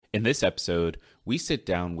In this episode, we sit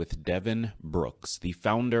down with Devon Brooks, the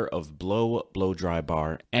founder of Blow Dry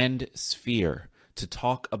Bar and Sphere, to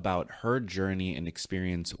talk about her journey and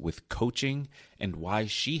experience with coaching and why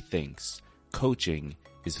she thinks coaching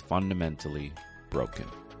is fundamentally broken.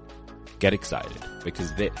 Get excited,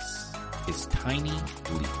 because this is Tiny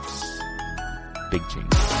Leaps, Big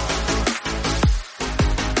Change.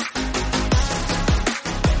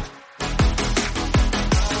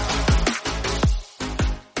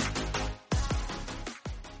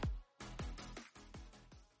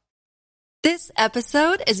 This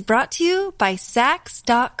episode is brought to you by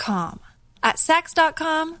Sax.com. At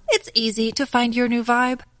Sax.com, it's easy to find your new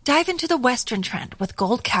vibe. Dive into the Western trend with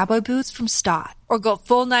gold cowboy boots from Stott, or go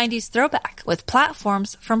full 90s throwback with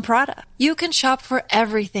platforms from Prada. You can shop for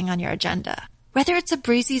everything on your agenda, whether it's a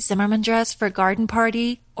breezy Zimmermann dress for a garden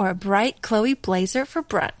party or a bright Chloe blazer for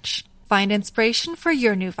brunch. Find inspiration for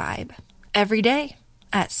your new vibe every day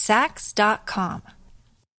at Sax.com.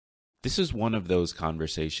 This is one of those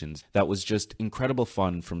conversations that was just incredible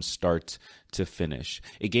fun from start to finish.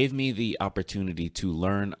 It gave me the opportunity to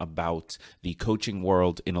learn about the coaching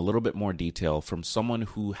world in a little bit more detail from someone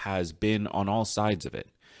who has been on all sides of it.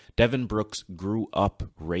 Devon Brooks grew up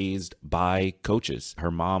raised by coaches.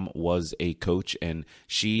 Her mom was a coach, and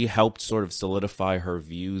she helped sort of solidify her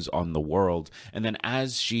views on the world. And then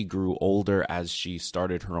as she grew older, as she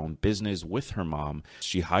started her own business with her mom,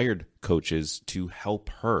 she hired coaches to help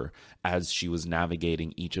her as she was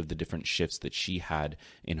navigating each of the different shifts that she had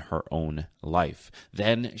in her own life.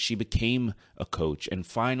 Then she became a coach, and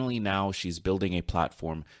finally now she's building a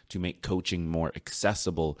platform to make coaching more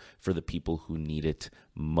accessible for the people who need it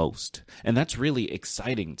most. And that's really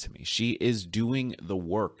exciting to me. She is doing the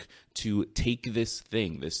work to take this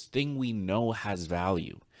thing we know has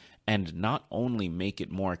value, and not only make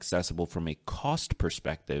it more accessible from a cost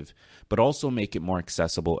perspective, but also make it more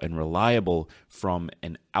accessible and reliable from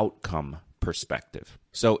an outcome perspective.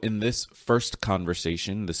 So in this first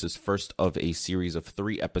conversation, this is first of a series of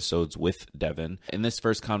 3 episodes with Devon. In this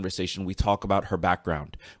first conversation, we talk about her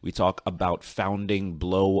background. We talk about founding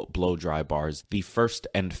Blow Dry Bars, the first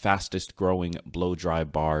and fastest growing blow dry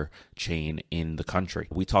bar chain in the country.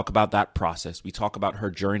 We talk about that process. We talk about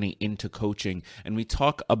her journey into coaching, and we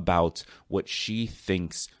talk about what she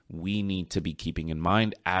thinks we need to be keeping in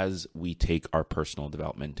mind as we take our personal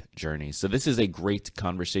development journey. So this is a great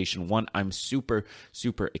conversation, one I'm super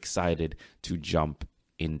excited to jump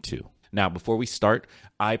into. Now, before we start,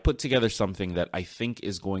 I put together something that I think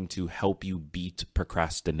is going to help you beat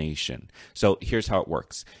procrastination. So here's how it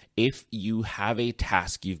works. If you have a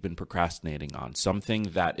task you've been procrastinating on,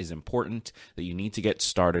 something that is important that you need to get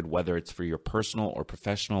started, whether it's for your personal or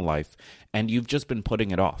professional life, and you've just been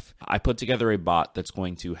putting it off, I put together a bot that's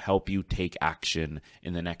going to help you take action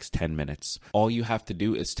in the next 10 minutes. All you have to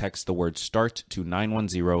do is text the word START to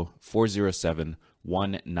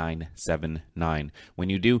 910-407-1979. When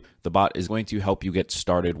you do, the bot is going to help you get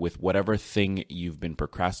started with whatever thing you've been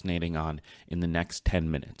procrastinating on in the next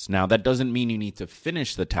 10 minutes. Now, that doesn't mean you need to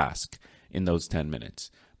finish the task in those 10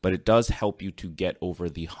 minutes, but it does help you to get over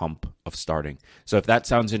the hump of starting. So if that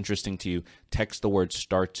sounds interesting to you, text the word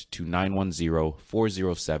START to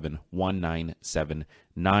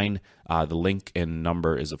 910-407-1979. The link and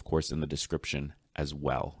number is, of course, in the description as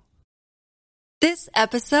well. This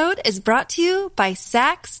episode is brought to you by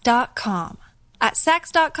Sax.com. At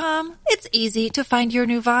Sax.com, it's easy to find your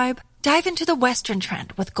new vibe. Dive into the Western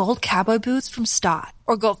trend with gold cowboy boots from Stott,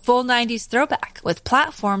 or go full 90s throwback with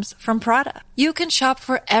platforms from Prada. You can shop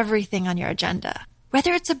for everything on your agenda,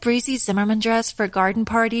 whether it's a breezy Zimmermann dress for a garden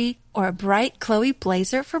party or a bright Chloe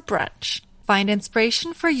blazer for brunch. Find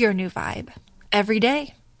inspiration for your new vibe every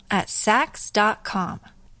day at Sax.com.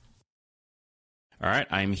 All right,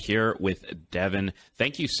 I'm here with Devon.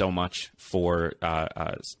 Thank you so much for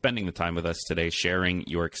spending the time with us today, sharing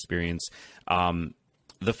your experience.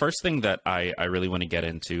 The first thing that I really want to get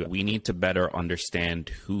into, we need to better understand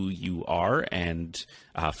who you are and,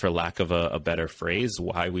 for lack of a better phrase,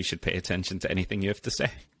 why we should pay attention to anything you have to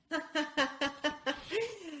say.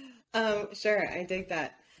 Sure, I dig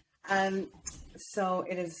that. So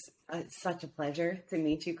it is such a pleasure to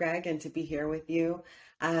meet you, Greg, and to be here with you.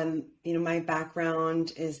 My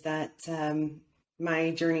background is that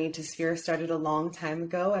my journey to Sphere started a long time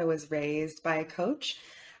ago. I was raised by a coach,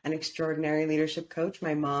 an extraordinary leadership coach,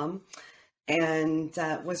 my mom, and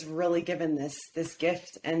was really given this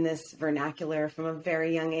gift and this vernacular from a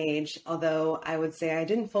very young age. Although I would say I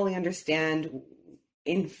didn't fully understand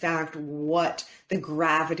in fact, what the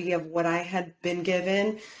gravity of what I had been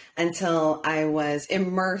given until I was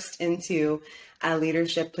immersed into a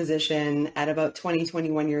leadership position at about 20,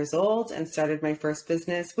 21 years old and started my first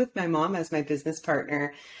business with my mom as my business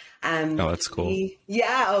partner. Oh, that's cool.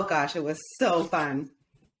 Yeah, oh gosh, it was so fun.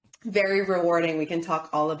 Very rewarding. We can talk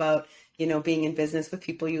all about, being in business with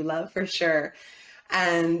people you love for sure.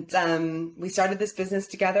 And we started this business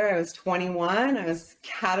together. I was 21. I was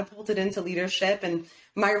catapulted into leadership, and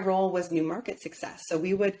my role was new market success. So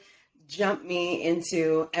we would jump me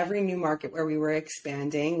into every new market where we were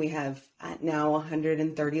expanding. We have now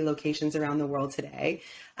 130 locations around the world today.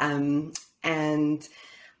 And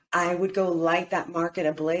I would go light that market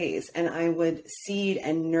ablaze, and I would seed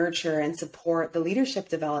and nurture and support the leadership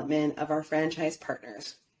development of our franchise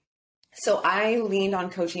partners. So I leaned on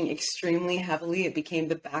coaching extremely heavily. It became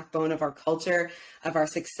the backbone of our culture, of our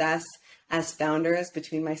success as founders,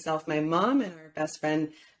 between myself, my mom, and our best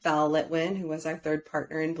friend, Val Litwin, who was our third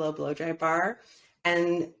partner in Blow Dry Bar.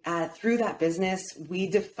 And through that business, we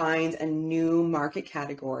defined a new market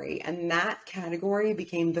category. And that category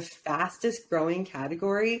became the fastest growing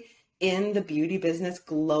category in the beauty business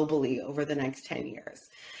globally over the next 10 years.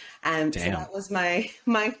 So that was my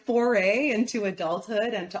foray into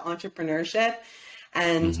adulthood and to entrepreneurship.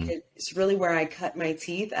 And it's really where I cut my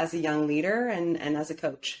teeth as a young leader and as a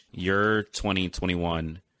coach. You're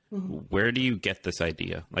 2021. Where do you get this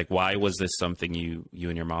idea? Like, why was this something you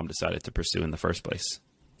and your mom decided to pursue in the first place?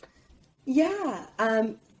 Yeah.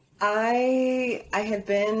 I had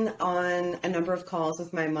been on a number of calls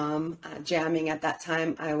with my mom, jamming. At that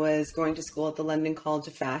time, I was going to school at the London College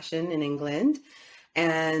of Fashion in England.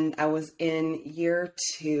 And I was in year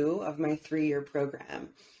 2 of my 3-year program.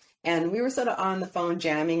 And we were sort of on the phone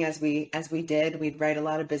jamming as we did. We'd write a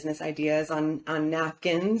lot of business ideas on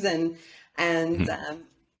napkins, and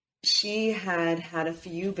she had a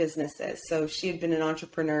few businesses. So she had been an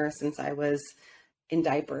entrepreneur since I was in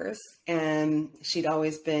diapers, and she'd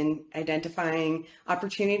always been identifying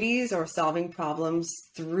opportunities or solving problems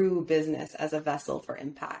through business as a vessel for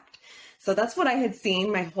impact. So that's what I had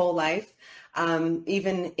seen my whole life.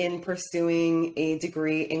 Even in pursuing a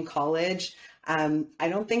degree in college, I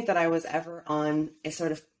don't think that I was ever on a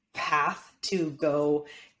sort of path to go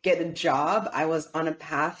get a job. I was on a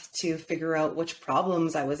path to figure out which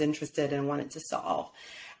problems I was interested in and wanted to solve.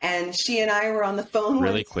 And she and I were on the phone.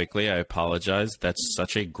 Really quickly, I apologize. That's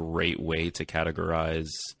such a great way to categorize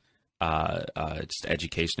just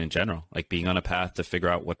education in general, like being on a path to figure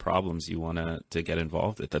out what problems you want to get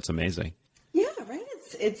involved with. That's amazing. Yeah, right.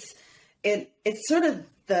 It's sort of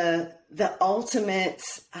the ultimate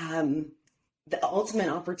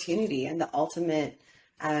opportunity and the ultimate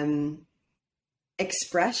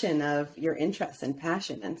expression of your interest and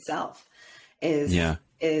passion and self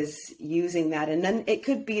is using that. And then it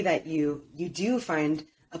could be that you do find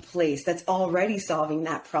a place that's already solving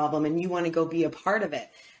that problem and you want to go be a part of it.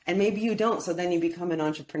 And maybe you don't. So then you become an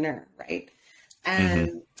entrepreneur, right?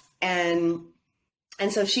 And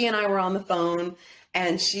so she and I were on the phone,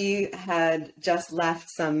 and she had just left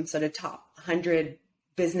some sort of top 100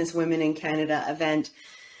 business women in Canada event.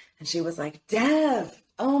 And she was like, Dev,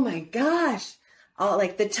 oh my gosh,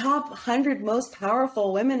 like the top 100 most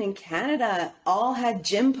powerful women in Canada all had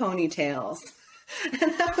gym ponytails.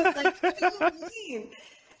 And I was like, what do you mean?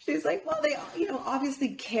 She's like, well, they,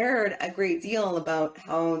 obviously cared a great deal about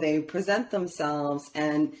how they present themselves.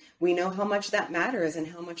 And we know how much that matters and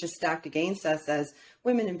how much is stacked against us as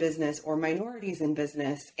women in business or minorities in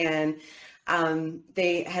business. And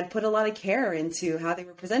they had put a lot of care into how they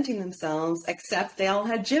were presenting themselves, except they all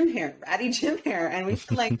had gym hair, ratty gym hair. And we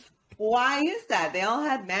were like, why is that? They all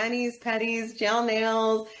had manis, petties, gel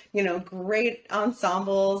nails, great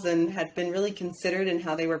ensembles, and had been really considered in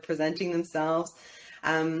how they were presenting themselves.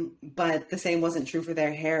 But the same wasn't true for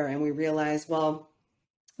their hair. And we realized, well,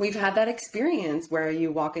 we've had that experience where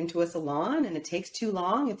you walk into a salon and it takes too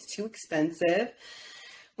long, it's too expensive.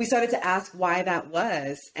 We started to ask why that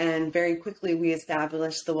was. And very quickly we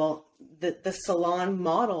established the salon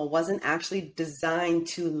model wasn't actually designed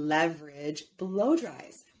to leverage blow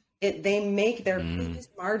dries. They make their biggest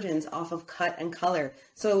margins off of cut and color.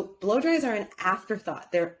 So blow dries are an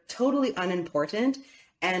afterthought. They're totally unimportant.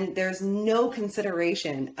 And there's no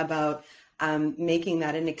consideration about making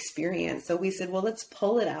that an experience. So we said, well, let's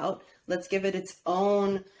pull it out. Let's give it its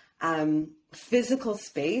own physical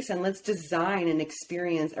space, and let's design an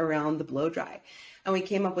experience around the blow dry. And we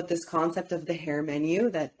came up with this concept of the hair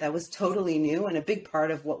menu that was totally new and a big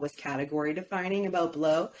part of what was category defining about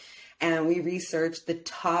blow. And we researched the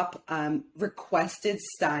top requested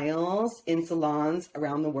styles in salons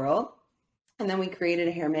around the world. And then we created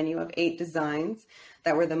a hair menu of 8 designs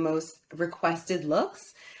that were the most requested looks.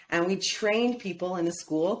 And we trained people in a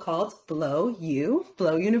school called Blow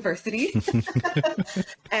University.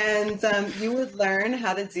 And you would learn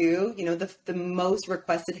how to do, the most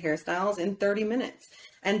requested hairstyles in 30 minutes.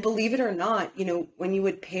 And believe it or not, when you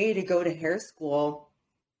would pay to go to hair school,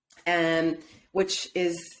 which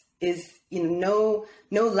is no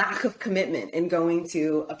lack of commitment in going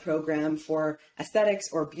to a program for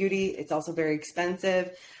aesthetics or beauty. It's also very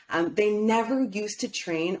expensive. They never used to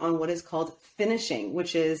train on what is called finishing,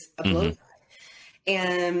 which is a blow dry.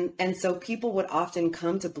 And so people would often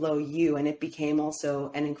come to Blow U, and it became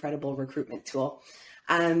also an incredible recruitment tool.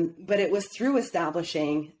 But it was through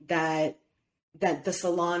establishing that the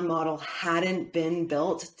salon model hadn't been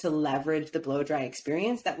built to leverage the blow dry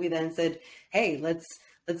experience that we then said, hey, let's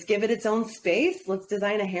give it its own space. Let's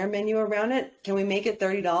design a hair menu around it. Can we make it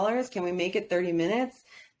 $30? Can we make it 30 minutes?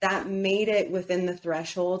 That made it within the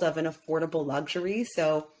threshold of an affordable luxury.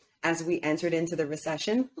 So as we entered into the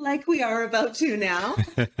recession, like we are about to now,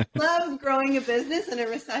 love growing a business in a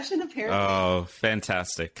recession, apparently. Oh,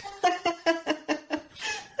 fantastic.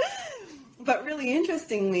 But really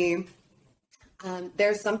interestingly,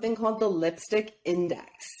 there's something called the lipstick index,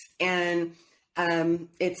 and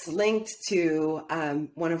it's linked to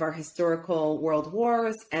one of our historical world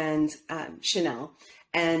wars and Chanel,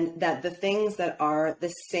 and that the things that are the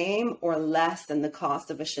same or less than the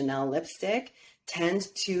cost of a Chanel lipstick tend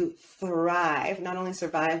to thrive, not only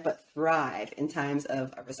survive, but thrive in times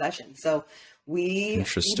of a recession. So we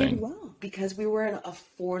did well because we were an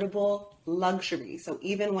affordable luxury. So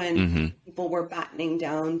even when people were battening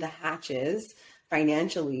down the hatches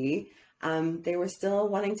financially, they were still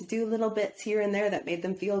wanting to do little bits here and there that made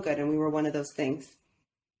them feel good. And we were one of those things.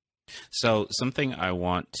 So something I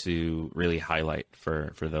want to really highlight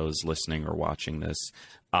for those listening or watching this,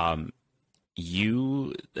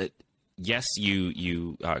 you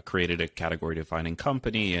created a category defining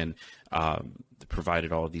company and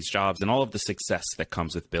provided all of these jobs and all of the success that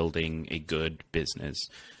comes with building a good business.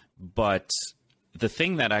 But the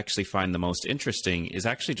thing that I actually find the most interesting is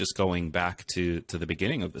actually just going back to the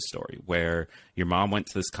beginning of the story, where your mom went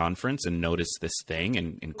to this conference and noticed this thing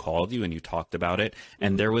and called you and you talked about it.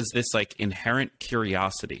 And there was this like inherent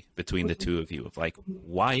curiosity between the two of you of like,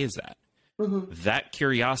 why is that? That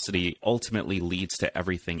curiosity ultimately leads to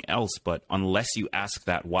everything else. But unless you ask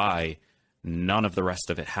that why, none of the rest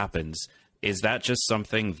of it happens. Is that just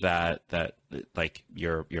something that like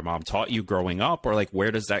your mom taught you growing up, or like where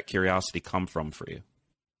does that curiosity come from for you?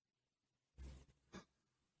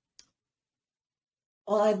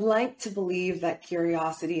 Well, I'd like to believe that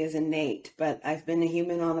curiosity is innate, but I've been a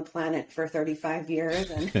human on the planet for 35 years,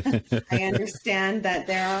 and I understand that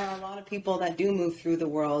there are a lot of people that do move through the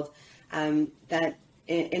world that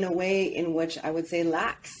in a way in which I would say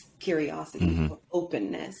lacks curiosity or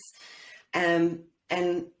openness.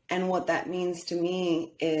 And what that means to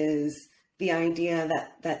me is the idea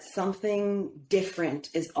that something different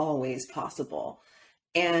is always possible.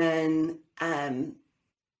 And I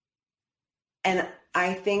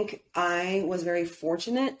think I was very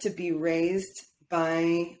fortunate to be raised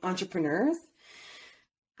by entrepreneurs.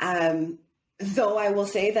 Though I will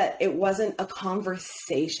say that it wasn't a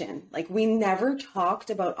conversation. Like we never talked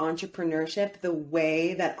about entrepreneurship the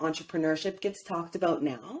way that entrepreneurship gets talked about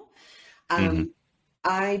now.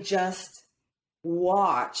 I just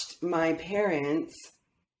watched my parents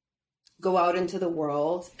go out into the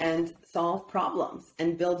world and solve problems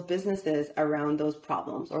and build businesses around those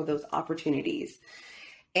problems or those opportunities.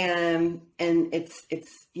 And it's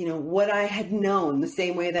what I had known, the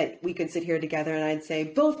same way that we could sit here together and I'd say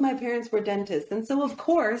both my parents were dentists. And so of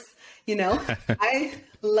course, I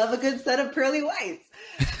love a good set of pearly whites.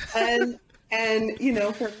 And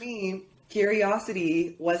for me,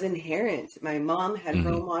 curiosity was inherent. My mom had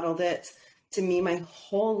role modeled it to me my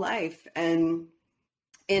whole life, and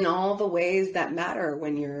in all the ways that matter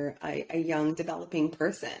when you're a young developing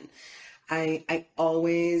person. I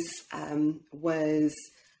always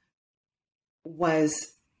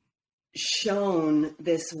was shown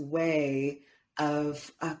this way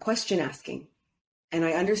of question asking, and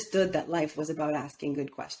I understood that life was about asking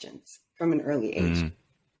good questions from an early age.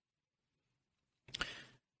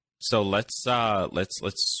 So let's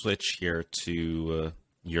switch here to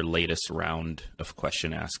your latest round of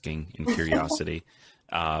question asking and curiosity.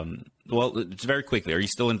 Well, it's very quickly. Are you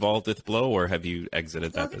still involved with Blow, or have you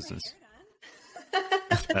exited that business?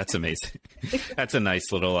 That's amazing. That's a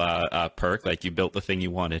nice little perk. Like you built the thing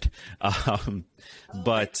you wanted.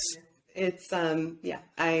 But It's yeah,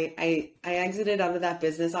 I exited out of that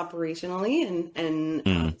business operationally and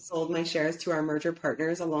Mm, sold my shares to our merger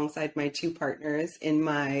partners alongside my two partners in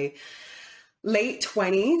my late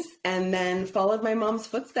 20s, and then followed my mom's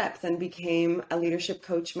footsteps and became a leadership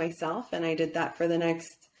coach myself. And I did that for the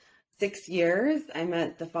next 6 years. I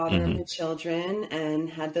met the father of hmm my children and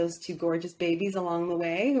had those two gorgeous babies along the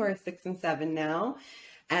way, who are 6 and 7 now,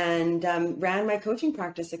 and ran my coaching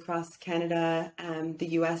practice across Canada, the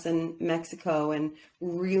US, and Mexico, and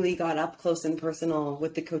really got up close and personal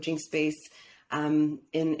with the coaching space in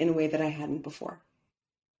a way that I hadn't before.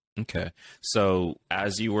 Okay. So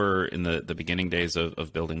as you were in the beginning days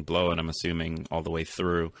of building Blow, and I'm assuming all the way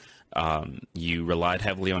through, you relied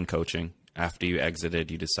heavily on coaching. After you exited,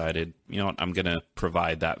 you decided, you know what, I'm going to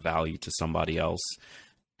provide that value to somebody else.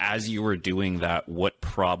 As you were doing that, what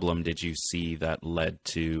problem did you see that led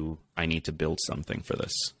to, I need to build something for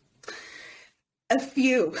this? A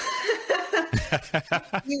few.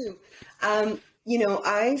 A few.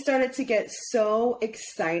 I started to get so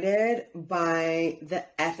excited by the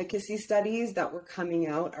efficacy studies that were coming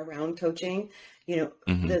out around coaching.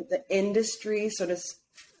 Hmm The industry sort of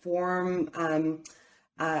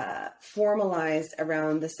formalized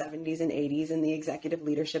around the 70s and 80s in the executive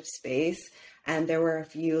leadership space. And there were a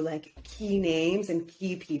few like key names and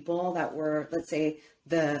key people that were, let's say,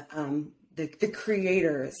 the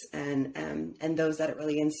creators and those that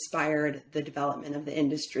really inspired the development of the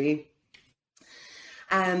industry.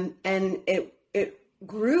 And it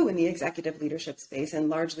grew in the executive leadership space and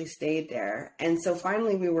largely stayed there. And so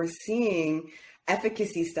finally we were seeing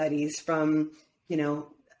efficacy studies from,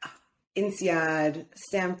 INSEAD,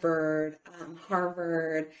 Stanford,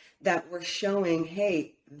 Harvard, that were showing,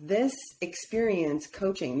 hey, this experience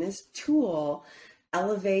coaching, this tool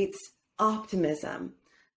elevates optimism,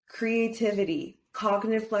 creativity,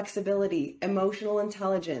 cognitive flexibility, emotional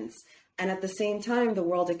intelligence. And at the same time, the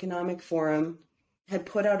World Economic Forum had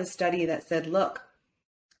put out a study that said, look,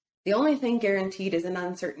 the only thing guaranteed is an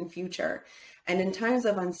uncertain future. And in times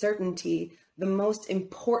of uncertainty, the most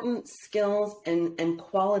important skills and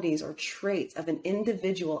qualities or traits of an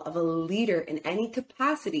individual, of a leader in any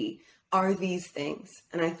capacity, are these things.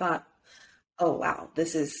 And I thought, oh, wow,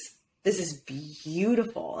 this is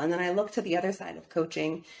beautiful. And then I looked to the other side of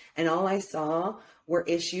coaching, and all I saw were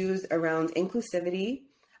issues around inclusivity.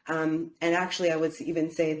 And actually, I would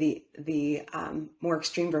even say the more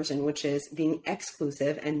extreme version, which is being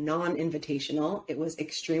exclusive and non-invitational. It was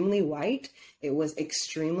extremely white. It was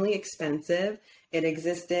extremely expensive. It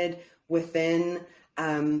existed within,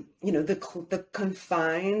 the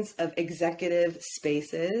confines of executive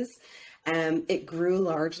spaces. It grew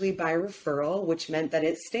largely by referral, which meant that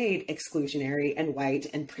it stayed exclusionary and white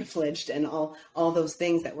and privileged and all those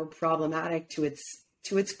things that were problematic to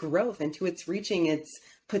its growth and to its reaching its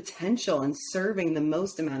potential and serving the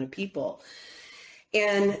most amount of people.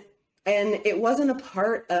 And it wasn't a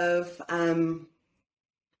part of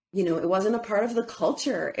it wasn't a part of the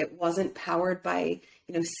culture. It wasn't powered by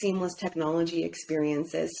seamless technology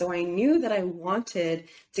experiences. So I knew that I wanted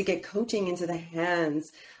to get coaching into the hands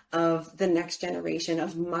of the next generation,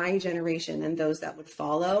 of my generation, and those that would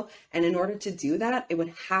follow. And in order to do that, it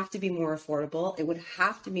would have to be more affordable. It would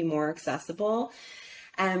have to be more accessible.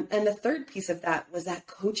 And the third piece of that was that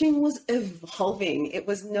coaching was evolving. It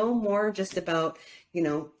was no more just about,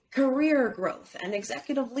 career growth and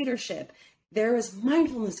executive leadership. There was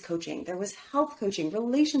mindfulness coaching. There was health coaching,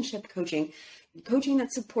 relationship coaching, coaching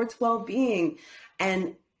that supports well-being.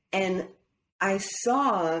 And I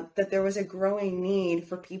saw that there was a growing need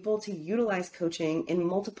for people to utilize coaching in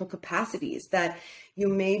multiple capacities, that you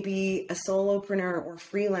may be a solopreneur or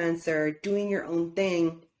freelancer doing your own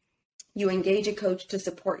thing. You engage a coach to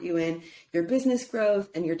support you in your business growth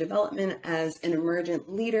and your development as an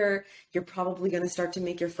emergent leader. You're probably going to start to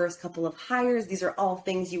make your first couple of hires. These are all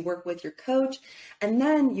things you work with your coach. And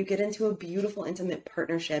then you get into a beautiful, intimate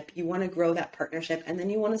partnership. You want to grow that partnership, and then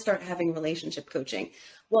you want to start having relationship coaching.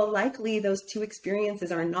 Well, likely those two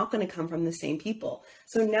experiences are not going to come from the same people.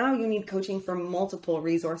 So now you need coaching from multiple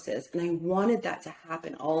resources. And I wanted that to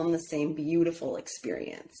happen all in the same beautiful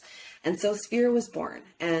experience. And so Sphere was born.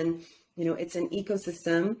 And it's an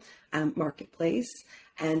ecosystem, marketplace,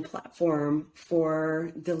 and platform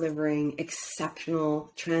for delivering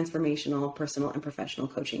exceptional, transformational, personal and professional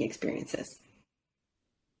coaching experiences.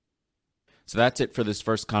 So that's it for this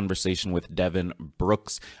first conversation with Devon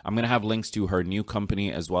Brooks. I'm going to have links to her new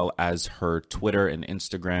company as well as her Twitter and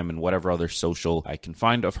Instagram and whatever other social I can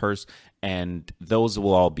find of hers And those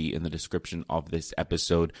will all be in the description of this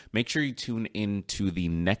episode. Make sure you tune in to the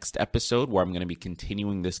next episode where I'm going to be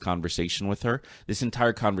continuing this conversation with her. This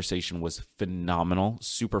entire conversation was phenomenal,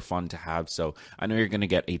 super fun to have. So I know you're going to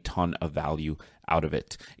get a ton of value out of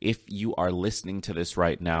it. If you are listening to this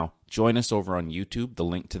right now, join us over on YouTube. The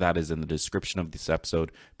link to that is in the description of this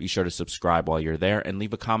episode. Be sure to subscribe while you're there and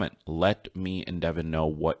leave a comment. Let me and Devon know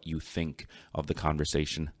what you think of the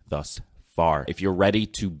conversation thus far. If you're ready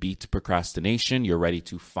to beat procrastination, you're ready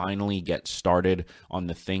to finally get started on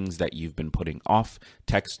the things that you've been putting off,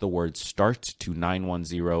 text the word START to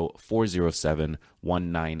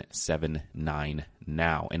 910-407-1979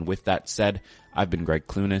 now. And with that said, I've been Greg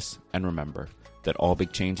Clunis, and remember that all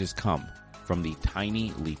big changes come from the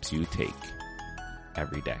tiny leaps you take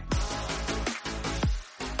every day.